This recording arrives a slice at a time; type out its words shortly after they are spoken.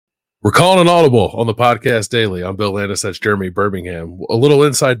We're calling an audible on the podcast daily. I'm Bill Landis. That's Jeremy Birmingham. A little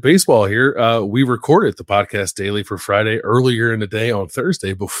inside baseball here. We recorded the podcast daily for Friday earlier in the day on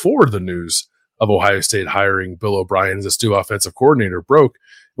Thursday before the news of Ohio State hiring Bill O'Brien as its new offensive coordinator broke.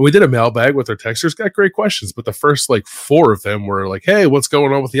 And we did a mailbag with our texters, got great questions, but the first four of them were like, hey, what's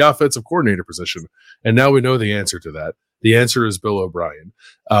going on with the offensive coordinator position? And now we know the answer to that. The answer is Bill O'Brien.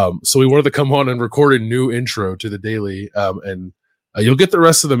 So we wanted to come on and record a new intro to the daily, and you'll get the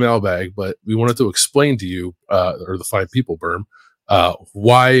rest of the mailbag, but we wanted to explain to you, or the fine people, Berm,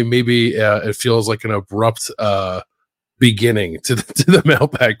 why maybe it feels like an abrupt beginning to the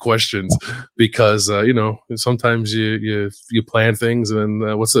mailbag questions, because sometimes you plan things and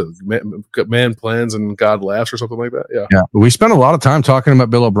then what's it? Man plans and God laughs or something like that. Yeah. We spent a lot of time talking about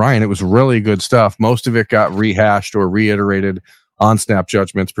Bill O'Brien. It was really good stuff. Most of it got rehashed or reiterated on Snap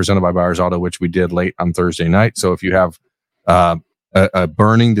Judgments presented by Buyers Auto, which we did late on Thursday night. So if you have a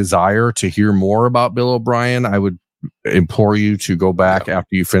burning desire to hear more about Bill O'Brien, I would implore you to go back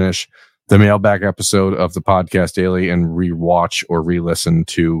after you finish the mailbag episode of the podcast daily and rewatch or re-listen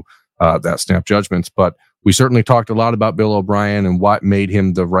to that Snap Judgments. But we certainly talked a lot about Bill O'Brien and what made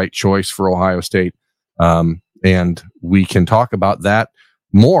him the right choice for Ohio State. And we can talk about that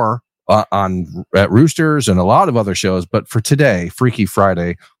more at Roosters and a lot of other shows. But for today, Freaky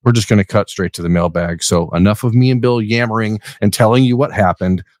Friday, we're just going to cut straight to the mailbag. So enough of me and Bill yammering and telling you what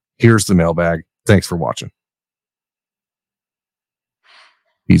happened. Here's the mailbag. Thanks for watching.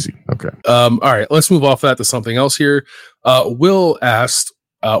 Easy. Okay. All right. Let's move off that to something else here. Will asked,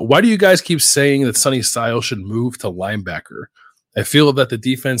 why do you guys keep saying that Sonny Styles should move to linebacker? I feel that the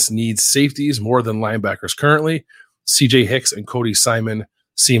defense needs safeties more than linebackers currently. CJ Hicks and Cody Simon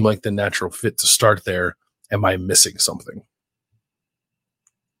seem like the natural fit to start there. Am I missing something?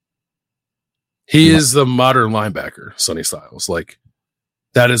 He is the modern linebacker, Sonny Styles.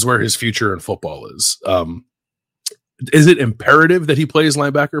 That is where his future in football is. Is it imperative that he plays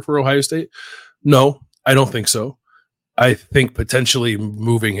linebacker for Ohio State? No, I don't think so. I think potentially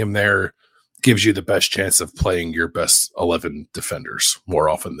moving him there gives you the best chance of playing your best 11 defenders more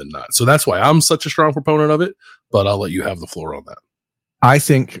often than not. So that's why I'm such a strong proponent of it, but I'll let you have the floor on that. I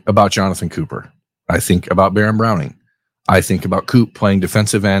think about Jonathan Cooper. I think about Baron Browning. I think about Coop playing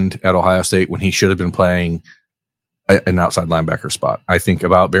defensive end at Ohio State when he should have been playing an outside linebacker spot. I think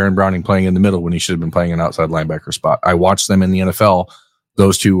about Baron Browning playing in the middle when he should have been playing an outside linebacker spot. I watched them in the NFL.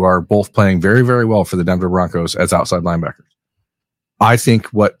 Those two are both playing very, very well for the Denver Broncos as outside linebackers. I think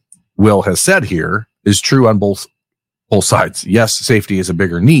what Will has said here is true on both sides. Yes, safety is a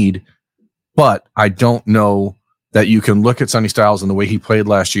bigger need, but I don't know that you can look at Sonny Styles and the way he played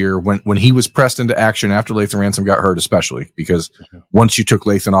last year when he was pressed into action after Lathan Ransom got hurt, especially because once you took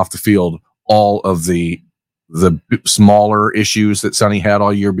Lathan off the field, all of the smaller issues that Sonny had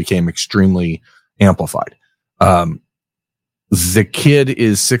all year became extremely amplified. The kid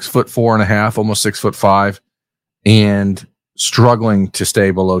is 6'4.5", almost 6'5", and struggling to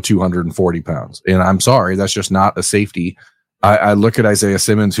stay below 240 pounds. And I'm sorry, that's just not a safety. I look at Isaiah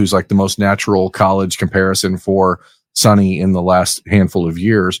Simmons, who's like the most natural college comparison for Sonny in the last handful of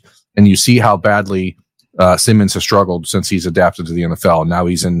years. And you see how badly Simmons has struggled since he's adapted to the NFL. Now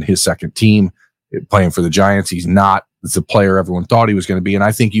he's in his second team playing for the Giants. He's not the player everyone thought he was going to be. And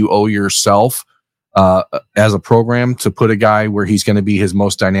I think you owe yourself as a program to put a guy where he's going to be his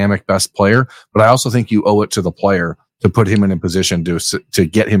most dynamic, best player. But I also think you owe it to the player to put him in a position to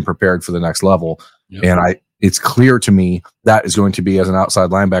get him prepared for the next level. Yep. And it's clear to me that is going to be as an outside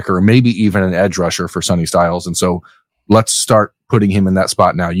linebacker or maybe even an edge rusher for Sonny Styles. And so let's start putting him in that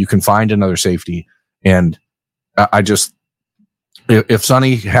spot now. You can find another safety. And if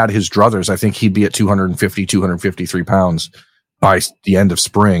Sonny had his druthers, I think he'd be at 253 pounds by the end of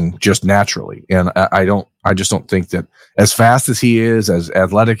spring, just naturally. And I just don't think that as fast as he is, as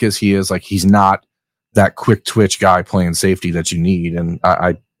athletic as he is, he's not that quick twitch guy playing safety that you need. And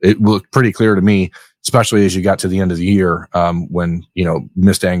it looked pretty clear to me, especially as you got to the end of the year, when,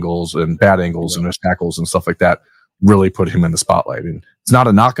 missed angles and bad angles and missed tackles and stuff like that really put him in the spotlight. And it's not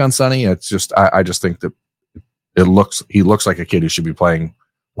a knock on Sonny. It's just, I just think that he looks like a kid who should be playing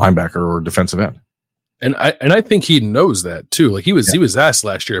linebacker or defensive end. And I think he knows that too. He was asked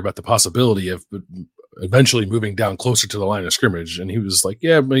last year about the possibility of eventually moving down closer to the line of scrimmage, and he was like,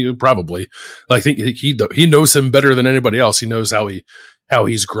 "Yeah, probably." I think he knows him better than anybody else. He knows how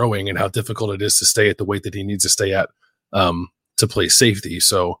he's growing and how difficult it is to stay at the weight that he needs to stay at to play safety.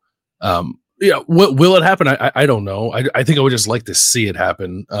 So, will it happen? I don't know. I think I would just like to see it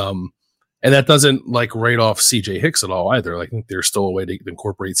happen. And that doesn't write off CJ Hicks at all either. I think there's still a way to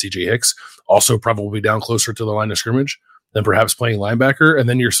incorporate CJ Hicks, also probably down closer to the line of scrimmage. then perhaps playing linebacker. And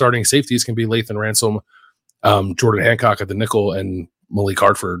then your starting safeties can be Lathan Ransom, Jordan Hancock at the nickel, and Malik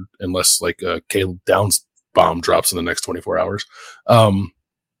Hartford, unless like Caleb Downs bomb drops in the next 24 hours.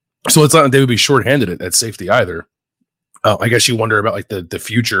 So it's not they would be shorthanded at safety either. I guess you wonder about like the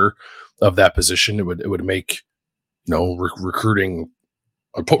future of that position. It would make, recruiting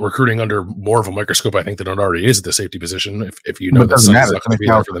or put recruiting under more of a microscope, I think, than it already is at the safety position. If you know that's not going to be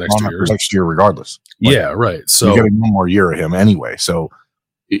there for the next 2 years, next year, regardless. Yeah, right. So you're getting one more year of him anyway. So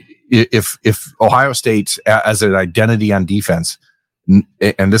if Ohio State as an identity on defense,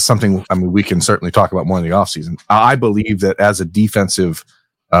 and this is something, I mean, we can certainly talk about more in the offseason. I believe that as a defensive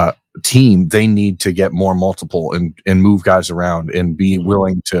team, they need to get more multiple and move guys around and be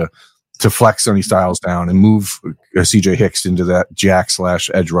willing to flex Sonny Styles down and move CJ Hicks into that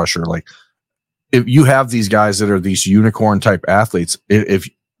jack/edge rusher. Like, if you have these guys that are these unicorn type athletes, if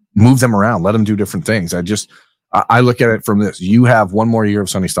move them around, let them do different things. I look at it from this: you have one more year of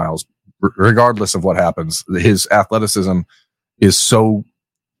Sonny Styles, regardless of what happens. His athleticism is so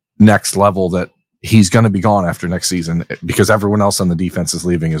next level that he's going to be gone after next season because everyone else on the defense is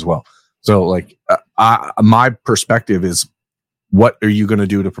leaving as well. So, like, my perspective is, what are you going to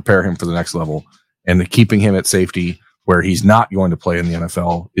do to prepare him for the next level? And keeping him at safety where he's not going to play in the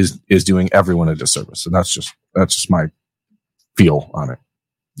NFL is doing everyone a disservice. And that's just my feel on it.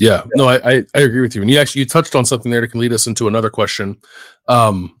 Yeah, no, I agree with you. And you touched on something there that can lead us into another question.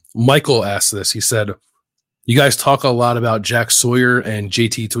 Michael asked this. He said, you guys talk a lot about Jack Sawyer and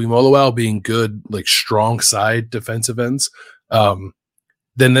JT Tuimoloau being good, like strong side defensive ends. And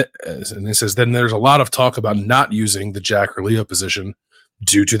he says, then there's a lot of talk about not using the Jack or Leo position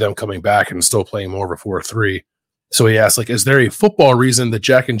due to them coming back and still playing more of a 4-3. So he asked, like, is there a football reason that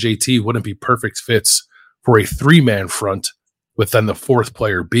Jack and JT wouldn't be perfect fits for a 3-man front, with then the fourth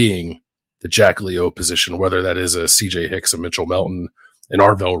player being the Jack Leo position, whether that is a CJ Hicks, a Mitchell Melton, an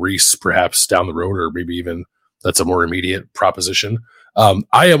Arvell Reese, perhaps down the road, or maybe even that's a more immediate proposition.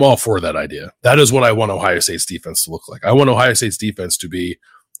 I am all for that idea. That is what I want Ohio State's defense to look like. I want Ohio State's defense to be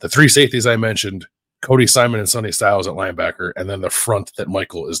the three safeties I mentioned, Cody Simon and Sonny Styles at linebacker, and then the front that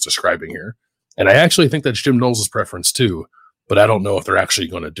Michael is describing here. And I actually think that's Jim Knowles' preference too, but I don't know if they're actually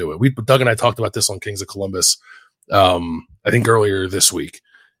going to do it. Doug and I talked about this on Kings of Columbus, I think earlier this week.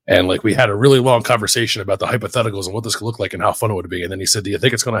 And like, we had a really long conversation about the hypotheticals and what this could look like and how fun it would be. And then he said, do you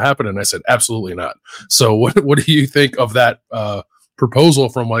think it's going to happen? And I said, absolutely not. So what do you think of that proposal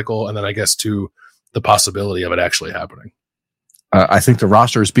from Michael? And then I guess to the possibility of it actually happening. I think the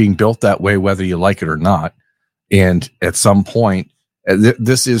roster is being built that way, whether you like it or not. And at some point,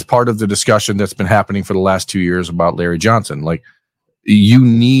 this is part of the discussion that's been happening for the last 2 years about Larry Johnson. Like, you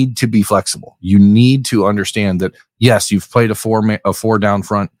need to be flexible. You need to understand that, yes, you've played a four down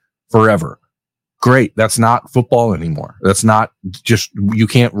front forever. Great. That's not football anymore. That's not just, you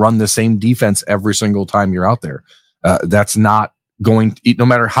can't run the same defense every single time you're out there. That's not going to, no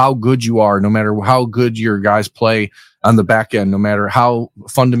matter how good you are, no matter how good your guys play on the back end, no matter how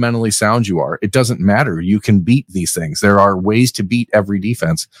fundamentally sound you are, it doesn't matter. You can beat these things. There are ways to beat every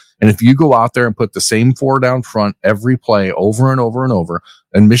defense. And if you go out there and put the same four down front every play over and over and over,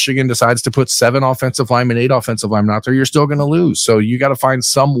 and Michigan decides to put 7 offensive linemen, 8 offensive linemen out there, you're still going to lose. So you got to find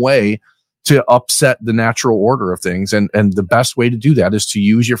some way to upset the natural order of things. And the best way to do that is to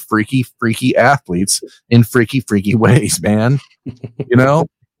use your freaky athletes in freaky ways, man.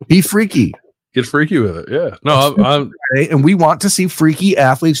 Be freaky. Get freaky with it. Yeah. No, I'm and we want to see freaky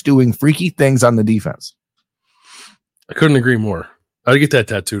athletes doing freaky things on the defense. I couldn't agree more. I'd get that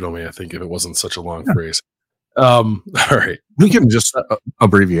tattooed on me, I think, if it wasn't such a long phrase. All right. We can just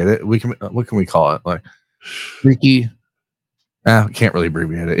abbreviate it. We can, what can we call it? Like freaky. We can't really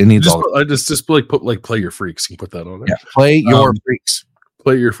abbreviate it. It needs just play your freaks. You can put that on there. Yeah, play your freaks.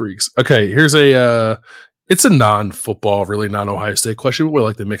 Play your freaks. Okay, here's it's a non-football, really non-Ohio State question, but we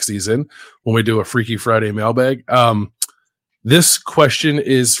like to mix these in when we do a Freaky Friday mailbag. This question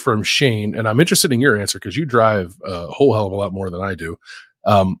is from Shane, and I'm interested in your answer because you drive a whole hell of a lot more than I do.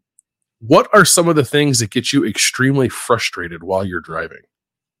 What are some of the things that get you extremely frustrated while you're driving?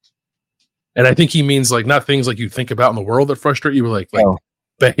 And I think he means like not things like you think about in the world that frustrate you, but like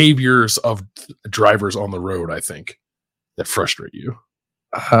behaviors of drivers on the road, I think, that frustrate you.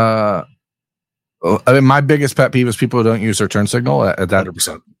 I mean, my biggest pet peeve is people who don't use their turn signal. That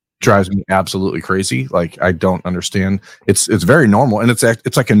 100% drives me absolutely crazy. Like, I don't understand. It's very normal, and it's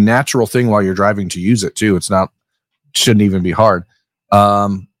like a natural thing while you're driving to use it too. Shouldn't even be hard.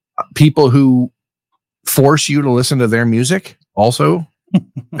 People who force you to listen to their music also.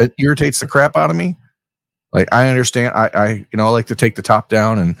 It irritates the crap out of me. Like, I understand. I like to take the top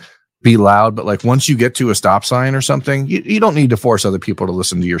down and be loud, but like once you get to a stop sign or something, you don't need to force other people to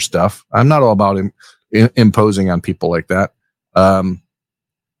listen to your stuff. I'm not all about imposing on people like that.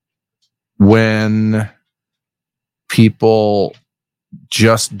 When people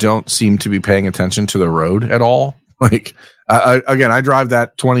just don't seem to be paying attention to the road at all. Like, I drive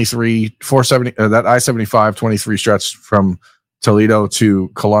that 470, that I-75 23 stretch from Toledo to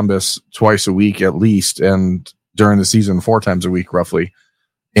Columbus twice a week at least, and during the season 4 times a week roughly.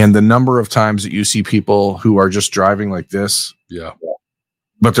 And the number of times that you see people who are just driving like this,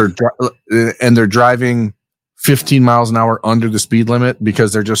 but they're driving 15 miles an hour under the speed limit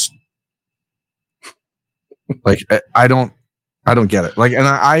because they're just like, I don't get it. Like, and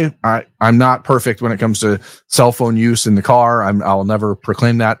I'm not perfect when it comes to cell phone use in the car. I'll never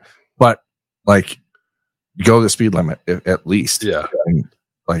proclaim that, but like, go the speed limit at least. Yeah. And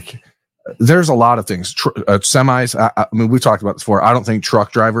like, there's a lot of things. Semis. I mean, we talked about this before. I don't think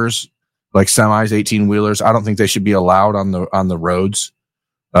truck drivers, like semis, 18 wheelers, I don't think they should be allowed on the roads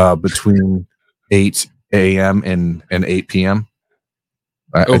between 8 a.m. and 8 p.m.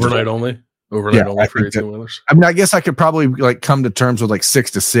 Overnight only for 18 wheelers. I mean, I guess I could probably like come to terms with like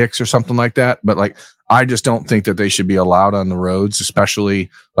 6 to 6 or something like that. But like, I just don't think that they should be allowed on the roads, especially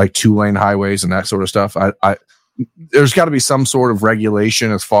like 2-lane highways and that sort of stuff. There's got to be some sort of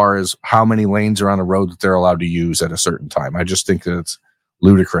regulation as far as how many lanes are on a road that they're allowed to use at a certain time. I just think that it's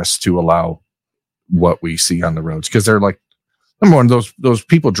ludicrous to allow what we see on the roads, because they're like, number one, those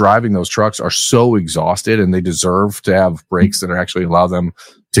people driving those trucks are so exhausted and they deserve to have breaks that actually allow them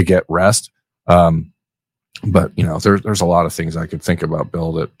to get rest. But you know, there's a lot of things I could think about,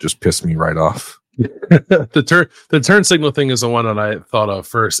 Bill, that just piss me right off. The turn signal thing is the one that I thought of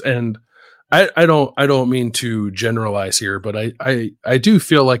first, and I don't mean to generalize here, but I do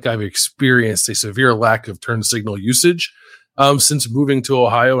feel like I've experienced a severe lack of turn signal usage since moving to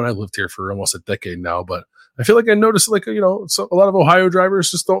Ohio, and I lived here for almost a decade now. But I feel like I noticed, like, you know, a lot of Ohio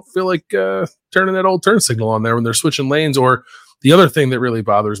drivers just don't feel like turning that old turn signal on there when they're switching lanes. Or the other thing that really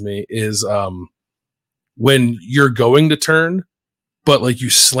bothers me is when you're going to turn, but like you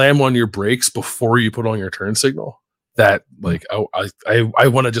slam on your brakes before you put on your turn signal. That like I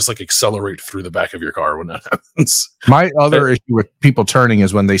want to just like accelerate through the back of your car when that happens. My other issue with people turning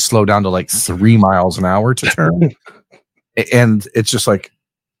is when they slow down to like 3 miles an hour to turn, and it's just like,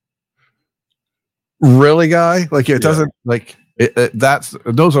 really, guy? Like, it doesn't like it, that's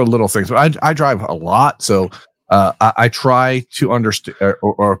those are little things. But I drive a lot, so I try to understand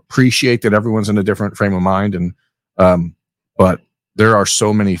or appreciate that everyone's in a different frame of mind, and but there are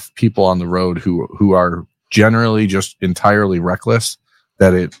so many people on the road who are generally just entirely reckless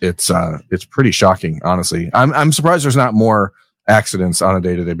that it's pretty shocking, honestly. I'm surprised there's not more accidents on a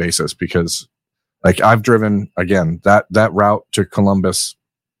day-to-day basis, because like I've driven again that route to Columbus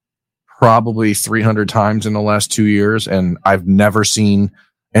probably 300 times in the last 2 years, and I've never seen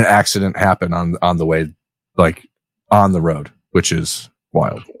an accident happen on the way, like on the road, which is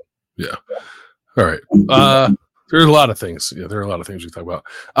wild. Yeah. All right. There's a lot of things. Yeah, there are a lot of things we talk about.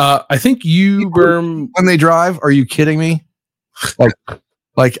 I think when they drive, are you kidding me?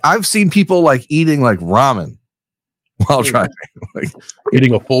 Like I've seen people like eating like ramen while driving, like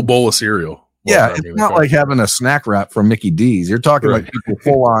eating a full bowl of cereal. Yeah, it's not like having a snack wrap from Mickey D's. You're talking like people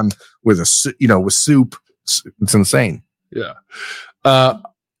full on with with soup. It's insane. Yeah. All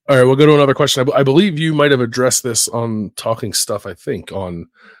right, we'll go to another question. I believe you might have addressed this on Talking Stuff, I think, on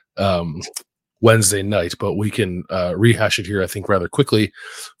Wednesday night, but we can rehash it here, I think, rather quickly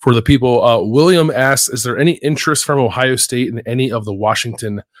for the people. William asks, is there any interest from Ohio State in any of the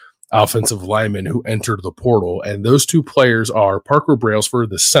Washington offensive linemen who entered the portal? And those two players are Parker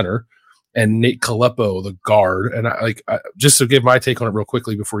Brailsford, the center, and Nate Caleppo, the guard. And just to give my take on it real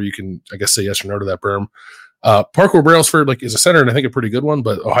quickly before you can, I guess, say yes or no to that, Berm. Parker Brailsford is a center, and I think a pretty good one,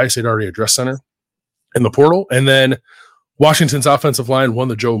 but Ohio State already addressed center in the portal. And then Washington's offensive line won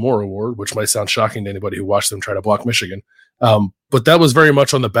the Joe Moore Award, which might sound shocking to anybody who watched them try to block Michigan. But that was very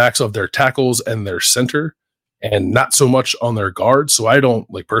much on the backs of their tackles and their center, and not so much on their guard. So I don't,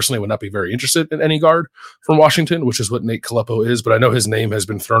 personally would not be very interested in any guard from Washington, which is what Nate Caleppo is. But I know his name has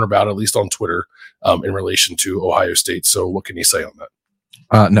been thrown about, at least on Twitter, in relation to Ohio State. So what can you say on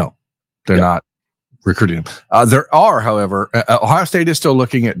that? No, they're not recruiting him. There are, however, Ohio State is still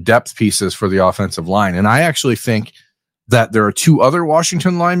looking at depth pieces for the offensive line. And I actually think that there are two other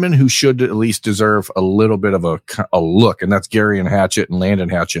Washington linemen who should at least deserve a little bit of a look. And that's Gary and Hatchett and Landon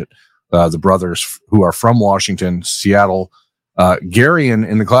Hatchett, the brothers who are from Washington, Seattle. Gary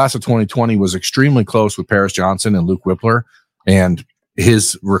in the class of 2020 was extremely close with Paris Johnson and Luke Whippler, and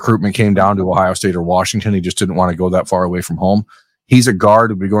his recruitment came down to Ohio State or Washington. He just didn't want to go that far away from home. He's a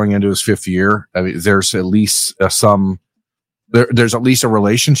guard who'll be going into his 5th year. I mean, there's at least there's at least a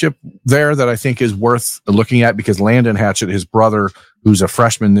relationship there that I think is worth looking at, because Landon Hatchett, his brother, who's a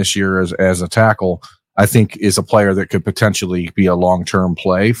freshman this year as a tackle, I think is a player that could potentially be a long-term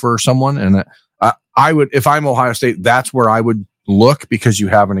play for someone. And I would, if I'm Ohio State, that's where I would look, because you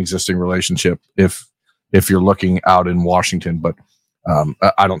have an existing relationship if you're looking out in Washington. But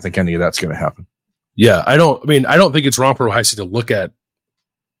I don't think any of that's going to happen. Yeah, I don't think it's wrong for Ohio State to look at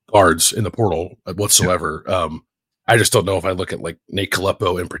guards in the portal whatsoever. Yeah. I just don't know if I look at like Nate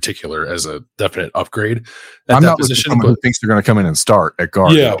Kalepo in particular as a definite upgrade at I'm that not position. Someone who thinks they're going to come in and start at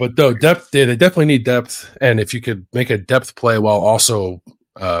guard. Yeah, but though depth, they definitely need depth, and if you could make a depth play while also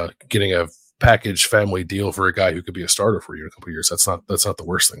getting a package family deal for a guy who could be a starter for you in a couple of years, that's not the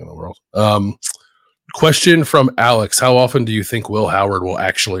worst thing in the world. Question from Alex: how often do you think Will Howard will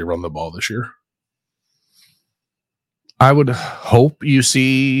actually run the ball this year? I would hope you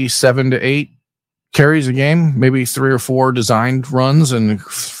see 7 to 8 carries a game, maybe 3 or 4 designed runs and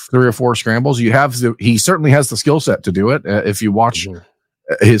 3 or 4 scrambles. He certainly has the skill set to do it. If you watch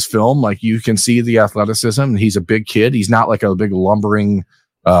his film, like, you can see the athleticism. He's a big kid. He's not like a big lumbering,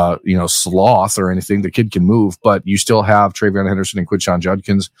 sloth or anything. The kid can move, but you still have Travion Henderson and Quinshon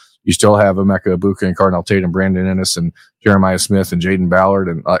Judkins. You still have Emeka Ibuka and Cardinal Tate and Brandon Ennis and Jeremiah Smith and Jaden Ballard,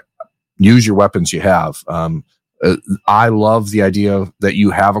 and use your weapons you have. I love the idea that you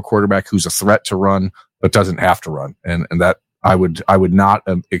have a quarterback who's a threat to run, but doesn't have to run. And that I would not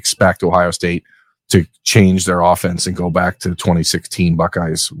expect Ohio State to change their offense and go back to 2016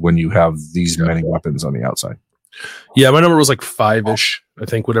 Buckeyes when you have these many weapons on the outside. Yeah, my number was like 5-ish. I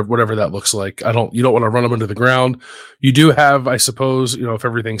think whatever that looks like. You don't want to run them into the ground. You do have, I suppose, if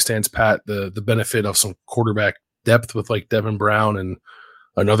everything stands pat, the benefit of some quarterback depth with like Devin Brown and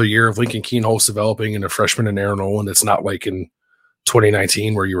another year of Lincoln Keenholz developing and a freshman in Aaron Olin. It's not like in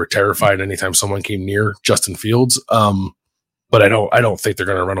 2019 where you were terrified anytime someone came near Justin Fields. But I don't think they're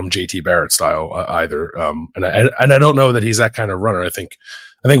going to run him JT Barrett style either. And I don't know that he's that kind of runner. I think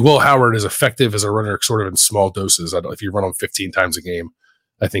Will Howard is effective as a runner, sort of in small doses. If you run him 15 times a game,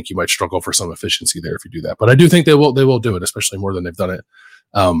 I think you might struggle for some efficiency there if you do that. But I do think they will do it, especially more than they've done it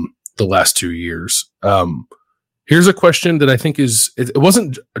the last 2 years. Here's a question that I think it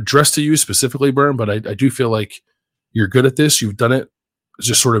wasn't addressed to you specifically, Bern, but I do feel like you're good at this. You've done it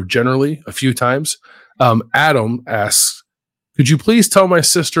just sort of generally a few times. Adam asks, could you please tell my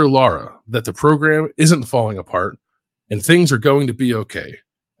sister Laura that the program isn't falling apart and things are going to be okay?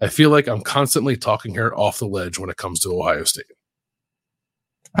 I feel like I'm constantly talking her off the ledge when it comes to Ohio State.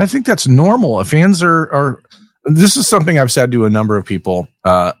 I think that's normal. Fans are this is something I've said to a number of people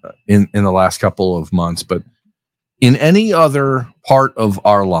in the last couple of months, but in any other part of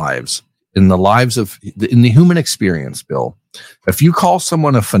our lives, in the human experience, Bill, if you call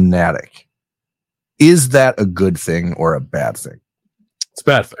someone a fanatic, is that a good thing or a bad thing? It's a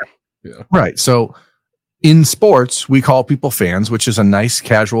bad thing. Yeah. Right. So in sports, we call people fans, which is a nice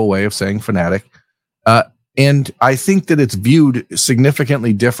casual way of saying fanatic. And I think that it's viewed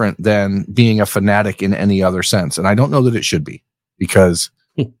significantly different than being a fanatic in any other sense. And I don't know that it should be, because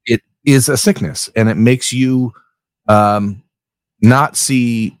it is a sickness and it makes you not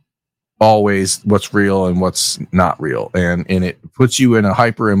see always what's real and what's not real. And it puts you in a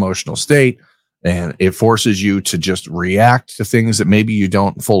hyper emotional state, and it forces you to just react to things that maybe you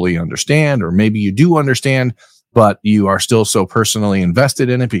don't fully understand, or maybe you do understand, but you are still so personally invested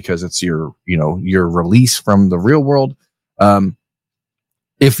in it because it's your release from the real world.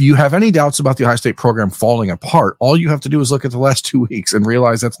 If you have any doubts about the Ohio State program falling apart, all you have to do is look at the last 2 weeks and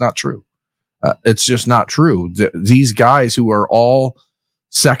realize that's not true. It's just not true. These guys who are all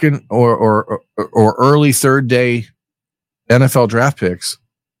second or early third day NFL draft picks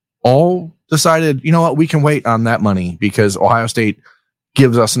all decided, you know what, we can wait on that money because Ohio State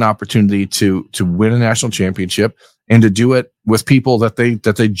gives us an opportunity to win a national championship and to do it with people that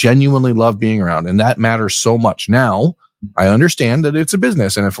they genuinely love being around. And that matters so much. Now, I understand that it's a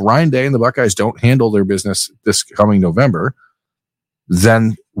business. And if Ryan Day and the Buckeyes don't handle their business this coming November,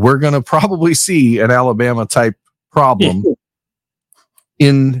 then we're going to probably see an Alabama type problem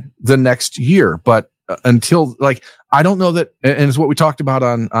in the next year. But until, I don't know that, and it's what we talked about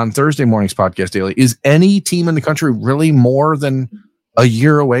on Thursday morning's podcast daily, is any team in the country really more than a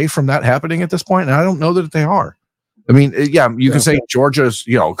year away from that happening at this point? And I don't know that they are. I mean, yeah, you can say Georgia's,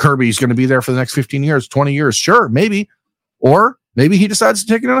 Kirby's going to be there for the next 15 years, 20 years. Sure, maybe. Or maybe he decides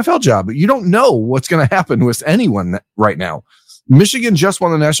to take an NFL job, but you don't know what's going to happen with anyone right now. Michigan just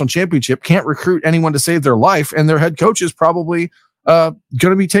won the national championship, can't recruit anyone to save their life, and their head coach is probably going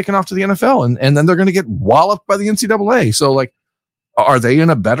to be taken off to the NFL, and then they're going to get walloped by the NCAA. So, Are they in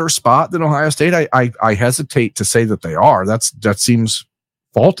a better spot than Ohio State? I hesitate to say that they are. That seems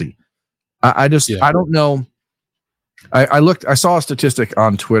faulty. I don't know. I saw a statistic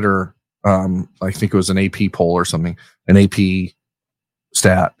on Twitter. I think it was an AP poll or something, an AP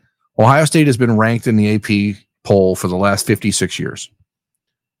stat. Ohio State has been ranked in the AP poll for the last 56 years.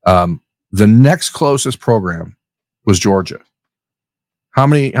 The next closest program was Georgia. How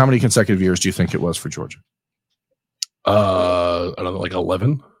many consecutive years do you think it was for Georgia? I don't know, like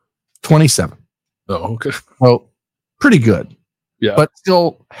 11? 27. Oh, okay. Well, pretty good. Yeah. But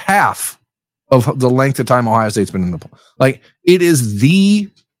still half of the length of time Ohio State's been in the poll. Like, it is the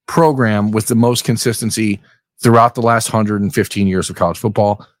program with the most consistency throughout the last 115 years of college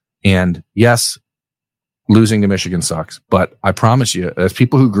football. And yes, losing to Michigan sucks, but I promise you, as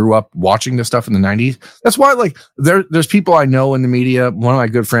people who grew up watching this stuff in the 90s, that's why, like, there's people I know in the media. One of my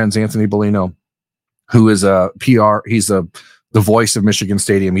good friends, Anthony Bellino, who is a PR, he's the voice of Michigan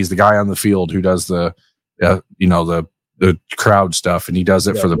Stadium. He's the guy on the field who does the crowd stuff, and he does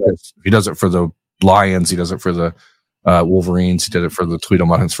it for the Lions, he does it for the Wolverines, he did it for the Toledo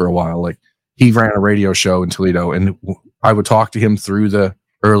Muttons for a while. Like, he ran a radio show in Toledo, and I would talk to him through the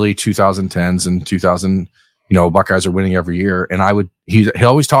early 2010s and 2000. Buckeyes are winning every year, and he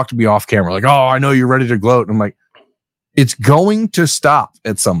always talked to me off camera, like, "Oh, I know you're ready to gloat." And I'm like, it's going to stop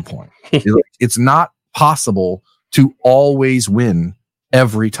at some point. It's not possible to always win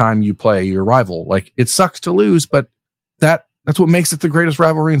every time you play your rival. Like, it sucks to lose, but that's what makes it the greatest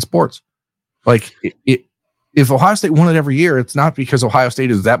rivalry in sports. Like, if Ohio State won it every year, it's not because Ohio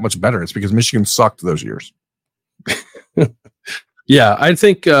State is that much better. It's because Michigan sucked those years. Yeah, I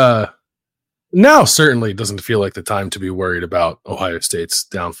think now certainly doesn't feel like the time to be worried about Ohio State's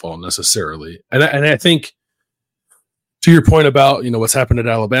downfall necessarily. And I think, to your point about, what's happened at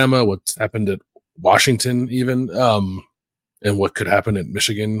Alabama, what's happened at Washington even, and what could happen at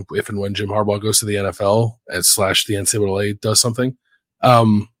Michigan if and when Jim Harbaugh goes to the NFL / the NCAA does something. I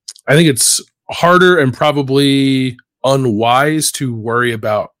think it's harder and probably unwise to worry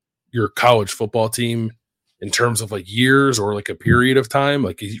about your college football team in terms of like years or like a period of time.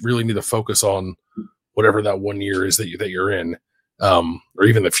 Like, you really need to focus on whatever that 1 year is that you're in, or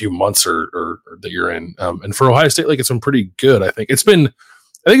even the few months or that you're in. And for Ohio State, like, it's been pretty good. I think it's been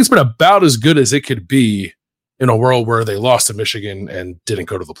about as good as it could be in a world where they lost to Michigan and didn't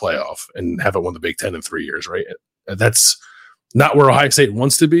go to the playoff and haven't won the Big Ten in 3 years. Right. That's not where Ohio State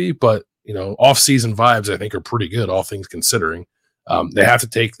wants to be, but off-season vibes, I think, are pretty good, all things considering. They have to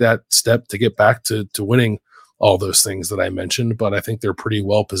take that step to get back to winning all those things that I mentioned, but I think they're pretty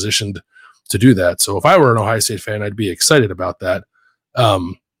well positioned to do that. So if I were an Ohio State fan, I'd be excited about that.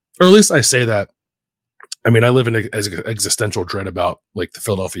 Or at least I say that. I mean, I live in existential dread about, like, the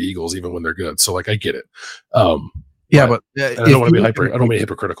Philadelphia Eagles, even when they're good. So, like, I get it. But I don't want to be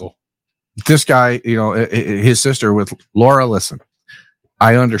hypocritical. This guy, his sister with Laura, listen,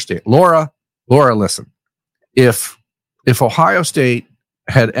 I understand. Laura, listen, if Ohio State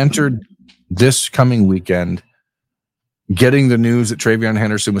had entered this coming weekend getting the news that Travion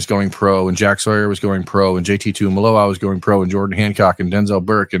Henderson was going pro and Jack Sawyer was going pro and JT Tuimoloau was going pro and Jordan Hancock and Denzel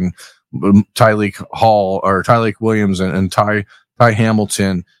Burke and Tyleik Williams and Ty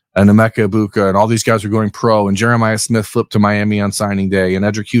Hamilton and Emeka Ibuka and all these guys were going pro, and Jeremiah Smith flipped to Miami on signing day, and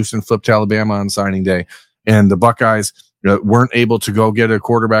Edric Houston flipped to Alabama on signing day, and the Buckeyes weren't able to go get a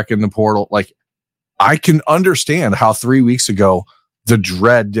quarterback in the portal. Like, I can understand how 3 weeks ago the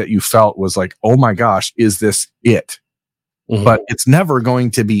dread that you felt was like, oh my gosh, is this it? Mm-hmm. But it's never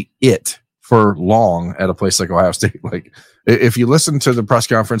going to be it for long at a place like Ohio State. Like, if you listen to the press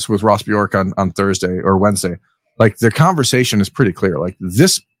conference with Ross Bjork on Thursday or Wednesday, like, the conversation is pretty clear. Like,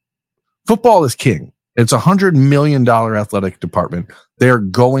 this football is king. It's $100 million athletic department. They're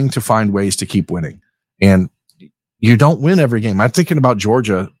going to find ways to keep winning. And you don't win every game. I'm thinking about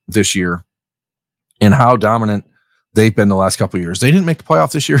Georgia this year and how dominant they've been the last couple of years. They didn't make the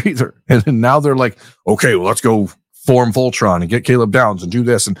playoff this year either. And now they're like, okay, well, let's go form Voltron and get Caleb Downs and do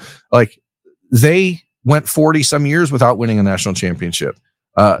this. And, like, they went 40 some years without winning a national championship.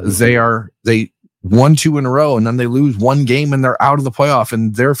 They won 2 in a row, and then they lose one game and they're out of the playoff,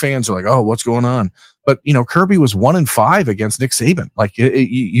 and their fans are like, oh, what's going on? But, Kirby was 1-5 against Nick Saban. Like,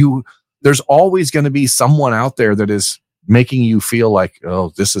 there's always going to be someone out there that is making you feel like,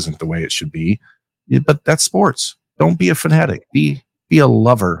 oh, this isn't the way it should be. But that's sports. Don't be a fanatic. Be a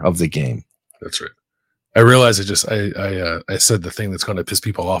lover of the game. That's right. I realize I said the thing that's going to piss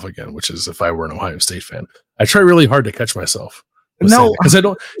people off again, which is if I were an Ohio State fan. I try really hard to catch myself. No, because I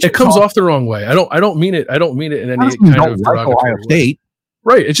don't. It comes off the wrong way. I don't mean it. I don't mean it in any kind of Ohio State.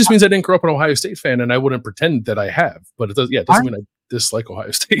 Right. It just means I didn't grow up an Ohio State fan, and I wouldn't pretend that I have. But it does. Yeah, it doesn't mean dislike Ohio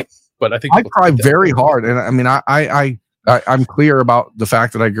State, but I think I try very hard. And I mean, I'm clear about the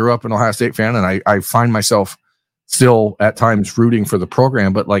fact that I grew up an Ohio State fan, and I find myself still at times rooting for the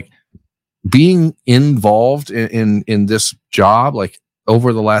program, but like being involved in this job, like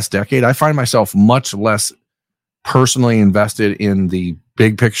over the last decade, I find myself much less personally invested in the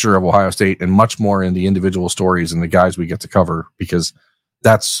big picture of Ohio State and much more in the individual stories and the guys we get to cover, because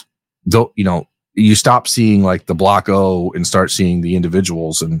that's, you know, you stop seeing like the block O and start seeing the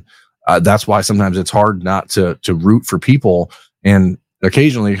individuals. And that's why sometimes it's hard not to root for people. And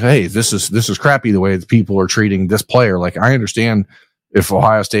occasionally, hey, this is crappy the way that people are treating this player. Like, I understand if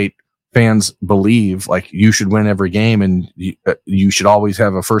Ohio State fans believe like you should win every game and you should always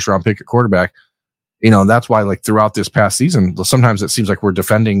have a first round pick at quarterback. You know, that's why like throughout this past season, sometimes it seems like we're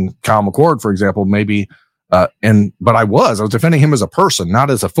defending Kyle McCord, for example, maybe. But I was defending him as a person, not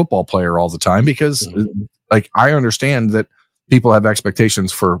as a football player all the time, because like I understand that people have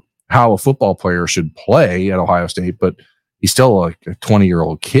expectations for how a football player should play at Ohio State, but he's still a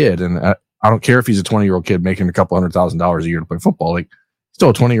 20-year-old kid. And I don't care if he's a 20-year-old kid making a couple $100,000 a year to play football, like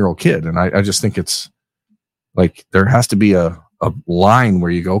still a 20-year-old kid. And I just think it's like, there has to be a line where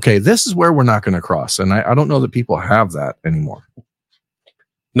you go, okay, this is where we're not going to cross. And I don't know that people have that anymore.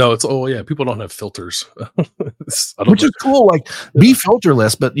 No, it's, people don't have filters. Which is cool. Like, be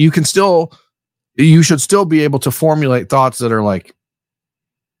filterless, but you should still be able to formulate thoughts that are like,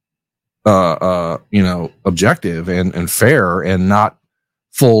 objective and fair and not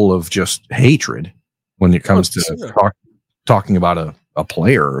full of just hatred when it comes to talking about a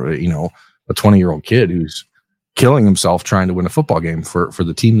player, you know, a 20-year-old kid who's killing himself trying to win a football game for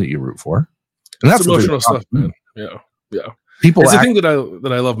the team that you root for. And that's emotional stuff, man. Yeah. People, it's the thing that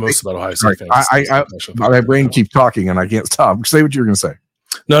I love most about Ohio State fans. My brain keeps talking and I can't stop. Say what you were going to say.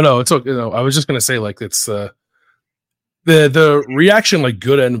 No, it's okay. No, I was just going to say, like, it's the reaction, like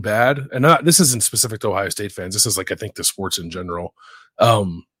good and bad, and this isn't specific to Ohio State fans. This is like, I think the sports in general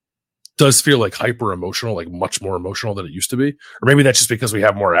does feel like hyper emotional, like much more emotional than it used to be. Or maybe that's just because we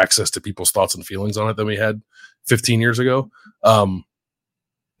have more access to people's thoughts and feelings on it than we had 15 years ago.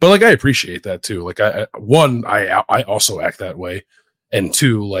 But like, I appreciate that too. Like, I also act that way. And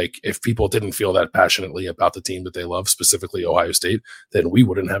two, like, if people didn't feel that passionately about the team that they love, specifically Ohio State, then we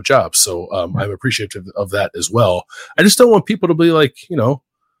wouldn't have jobs. So I'm appreciative of that as well. I just don't want people to be like, you know,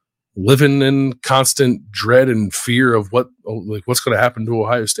 living in constant dread and fear of what's going to happen to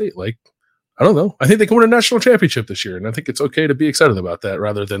Ohio State. Like, I don't know. I think they can win a national championship this year, and I think it's okay to be excited about that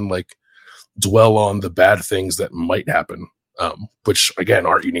rather than like dwell on the bad things that might happen, which again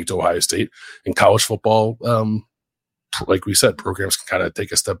aren't unique to Ohio State. In college football, like we said, programs can kind of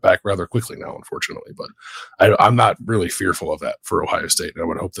take a step back rather quickly now, unfortunately. But I'm not really fearful of that for Ohio State, and I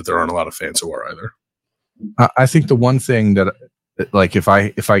would hope that there aren't a lot of fans who are either. I think the one thing that, like, if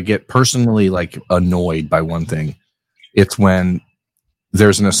I get personally like annoyed by one thing, it's when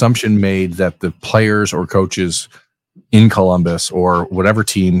there's an assumption made that the players or coaches in Columbus or whatever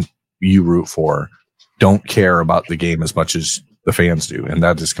team you root for don't care about the game as much as the fans do. And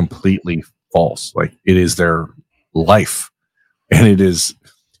that is completely false. Like, it is their life, and it is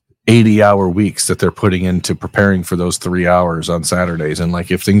 80-hour weeks that they're putting into preparing for those 3 hours on Saturdays. And like,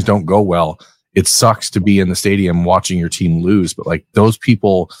 if things don't go well, it sucks to be in the stadium watching your team lose, but like, those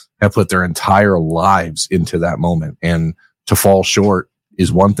people have put their entire lives into that moment, and to fall short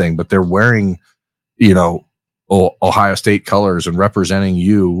is one thing, but they're wearing, you know, Ohio State colors and representing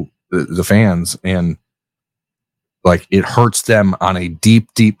you, the fans, and like, it hurts them on a deep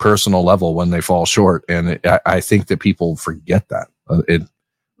personal level when they fall short. And I think that people forget that.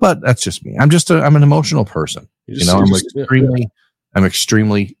 But that's just me. I'm an emotional person. I'm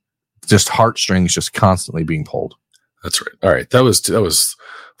extremely just heartstrings just constantly being pulled. That's right. All right. That was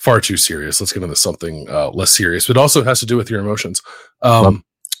far too serious. Let's get into something less serious, but also has to do with your emotions.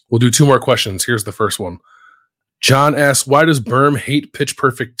 We'll do two more questions. Here's the first one. John asks, why does Berm hate Pitch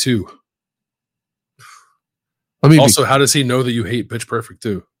Perfect 2? How does he know that you hate Pitch Perfect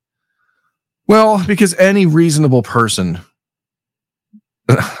 2? Well, because any reasonable person,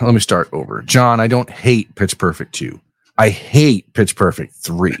 let me start over. John, I don't hate Pitch Perfect 2. I hate Pitch Perfect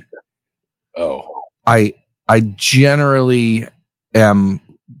 3. Oh. I generally am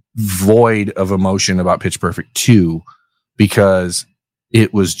void of emotion about Pitch Perfect 2 because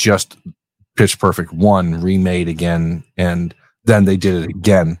it was just Pitch Perfect 1 remade again, and then they did it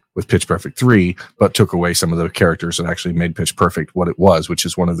again with Pitch Perfect 3, but took away some of the characters that actually made Pitch Perfect what it was, which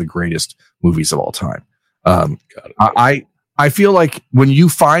is one of the greatest movies of all time. I feel like when you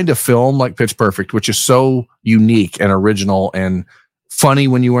find a film like Pitch Perfect, which is so unique and original and funny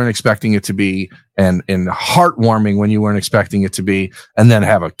when you weren't expecting it to be, and heartwarming when you weren't expecting it to be, and then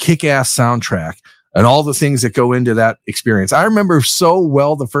have a kick-ass soundtrack and all the things that go into that experience. I remember so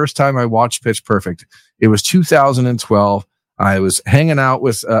well the first time I watched Pitch Perfect. It was 2012. I was hanging out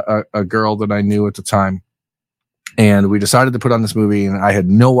with a girl that I knew at the time, and we decided to put on this movie, and I had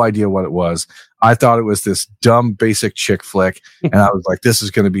no idea what it was. I thought it was this dumb, basic chick flick, and I was like, this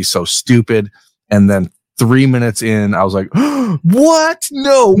is going to be so stupid. And then 3 minutes in, I was like, what?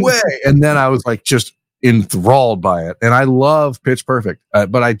 No way. And then I was like, just enthralled by it. And I love Pitch Perfect.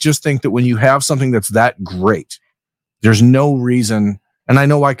 But I just think that when you have something that's that great, there's no reason. And I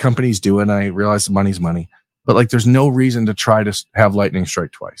know why companies do it. And I realize the money's money, but like, there's no reason to try to have lightning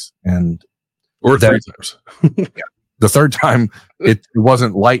strike twice. Or 3 times. Yeah. The third time, it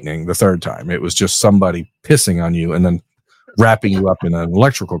wasn't lightning. The third time, it was just somebody pissing on you and then wrapping you up in an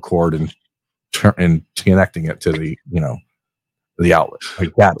electrical cord and connecting it to the outlet.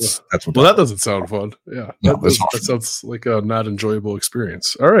 Like that's what. Well, that doesn't sound fun. Yeah, no, that sounds like a not enjoyable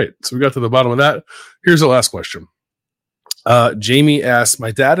experience. All right, so we got to the bottom of that. Here's the last question. Jamie asked,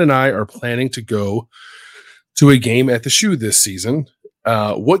 "My dad and I are planning to go to a game at the Shoe this season.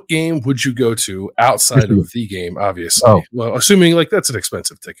 What game would you go to outside of the game? Obviously, well, assuming like that's an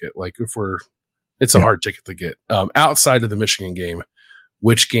expensive ticket. Like it's a hard ticket to get. Outside of the Michigan game,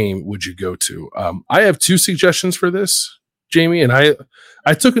 which game would you go to? I have 2 suggestions for this, Jamie, and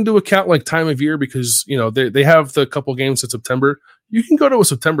I took into account like time of year because they have the couple games in September. You can go to a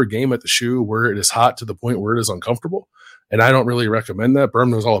September game at the Shoe where it is hot to the point where it is uncomfortable, and I don't really recommend that. Berm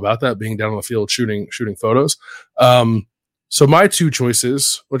knows all about that, being down on the field shooting photos. So my 2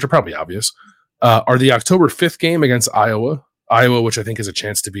 choices, which are probably obvious, are the October 5th game against Iowa, which I think is a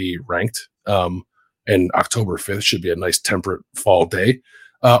chance to be ranked. And October 5th should be a nice temperate fall day,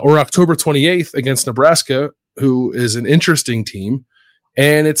 or October 28th against Nebraska, who is an interesting team.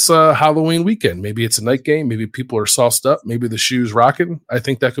 And it's a Halloween weekend. Maybe it's a night game. Maybe people are sauced up. Maybe the Shoe's rocking. I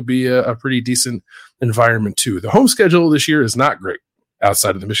think that could be a pretty decent environment too. The home schedule this year is not great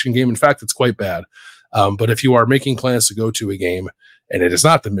outside of the Michigan game. In fact, it's quite bad. But if you are making plans to go to a game and it is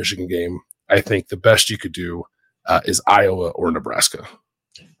not the Michigan game, I think the best you could do is Iowa or Nebraska.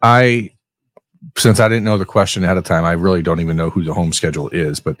 Since I didn't know the question ahead of time, I really don't even know who the home schedule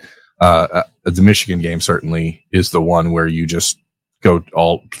is, but the Michigan game certainly is the one where you just put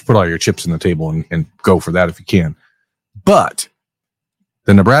all your chips in the table and go for that if you can. But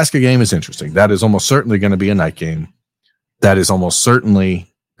the Nebraska game is interesting. That is almost certainly going to be a night game. That is almost certainly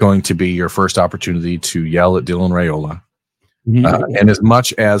going to be your first opportunity to yell at Dylan Raiola. Mm-hmm. And as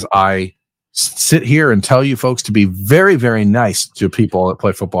much as I sit here and tell you folks to be very, very nice to people that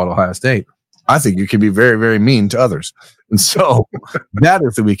play football at Ohio State, I think you can be very, very mean to others. And so that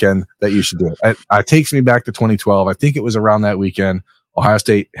is the weekend that you should do it. It takes me back to 2012. I think it was around that weekend. Ohio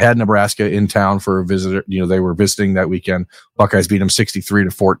State had Nebraska in town for a visitor. They were visiting that weekend. Buckeyes beat them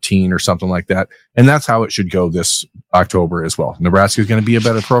 63-14 or something like that. And that's how it should go this October as well. Nebraska is going to be a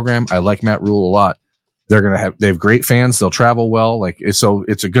better program. I like Matt Rule a lot. They have great fans. They'll travel well. So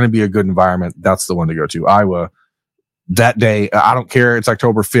it's going to be a good environment. That's the one to go to. Iowa, that day, I don't care. It's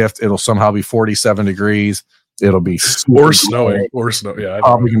October 5th. It'll somehow be 47 degrees. It'll be snowing or snow. Yeah.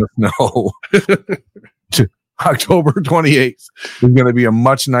 Probably going to snow. October 28th is going to be a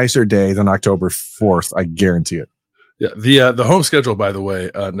much nicer day than October 4th. I guarantee it. Yeah. The home schedule, by the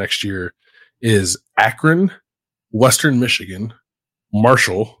way, next year is Akron, Western Michigan,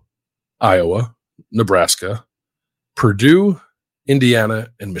 Marshall, Iowa, Nebraska, Purdue, Indiana,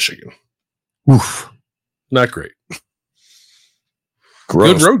 and Michigan. Oof. Not great.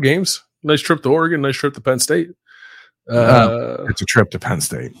 Gross. Good road games. Nice trip to Oregon. Nice trip to Penn State. It's a trip to Penn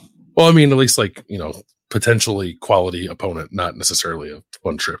State. Well, I mean, at least potentially quality opponent, not necessarily a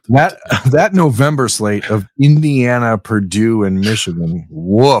fun trip. That November slate of Indiana, Purdue, and Michigan.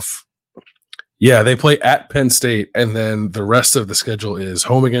 Woof. Yeah, they play at Penn State, and then the rest of the schedule is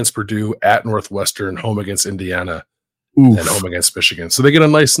home against Purdue, at Northwestern, home against Indiana, and home against Michigan. So they get a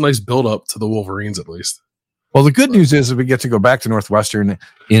nice build up to the Wolverines at least. Well, the good news is we get to go back to Northwestern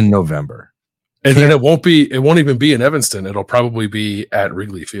in November. And then it won't even be in Evanston. It'll probably be at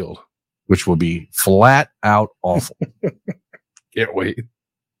Wrigley Field, which will be flat out awful. Can't wait.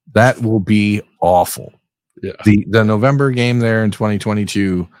 That will be awful. Yeah. The November game there in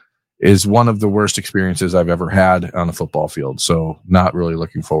 2022 is one of the worst experiences I've ever had on a football field. So not really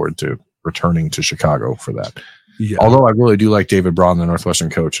looking forward to returning to Chicago for that. Yeah. Although I really do like David Braun, the Northwestern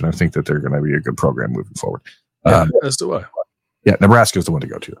coach, and I think that they're going to be a good program moving forward. As do I. Yeah, Nebraska is the one to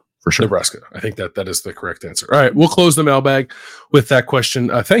go to. for sure. Nebraska. I think that is the correct answer. All right, we'll close the mailbag with that question.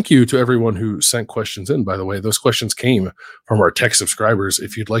 Thank you to everyone who sent questions in, by the way. Those questions came from our tech subscribers.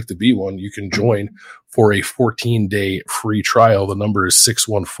 If you'd like to be one, you can join for a 14-day free trial. The number is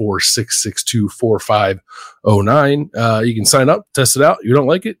 614-662-4509. You can sign up, test it out. You don't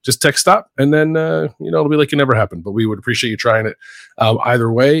like it, just text stop, and then it'll be like it never happened. But we would appreciate you trying it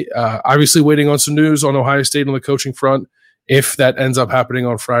either way. Obviously, waiting on some news on Ohio State on the coaching front. If that ends up happening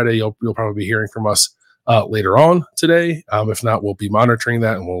on Friday, you'll probably be hearing from us later on today. If not, we'll be monitoring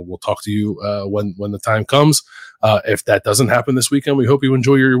that, and we'll talk to you when the time comes. If that doesn't happen this weekend, we hope you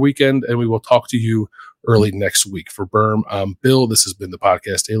enjoy your weekend, and we will talk to you early next week. For Berm, Bill, this has been the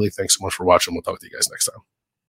Podcast Daily. Thanks so much for watching. We'll talk to you guys next time.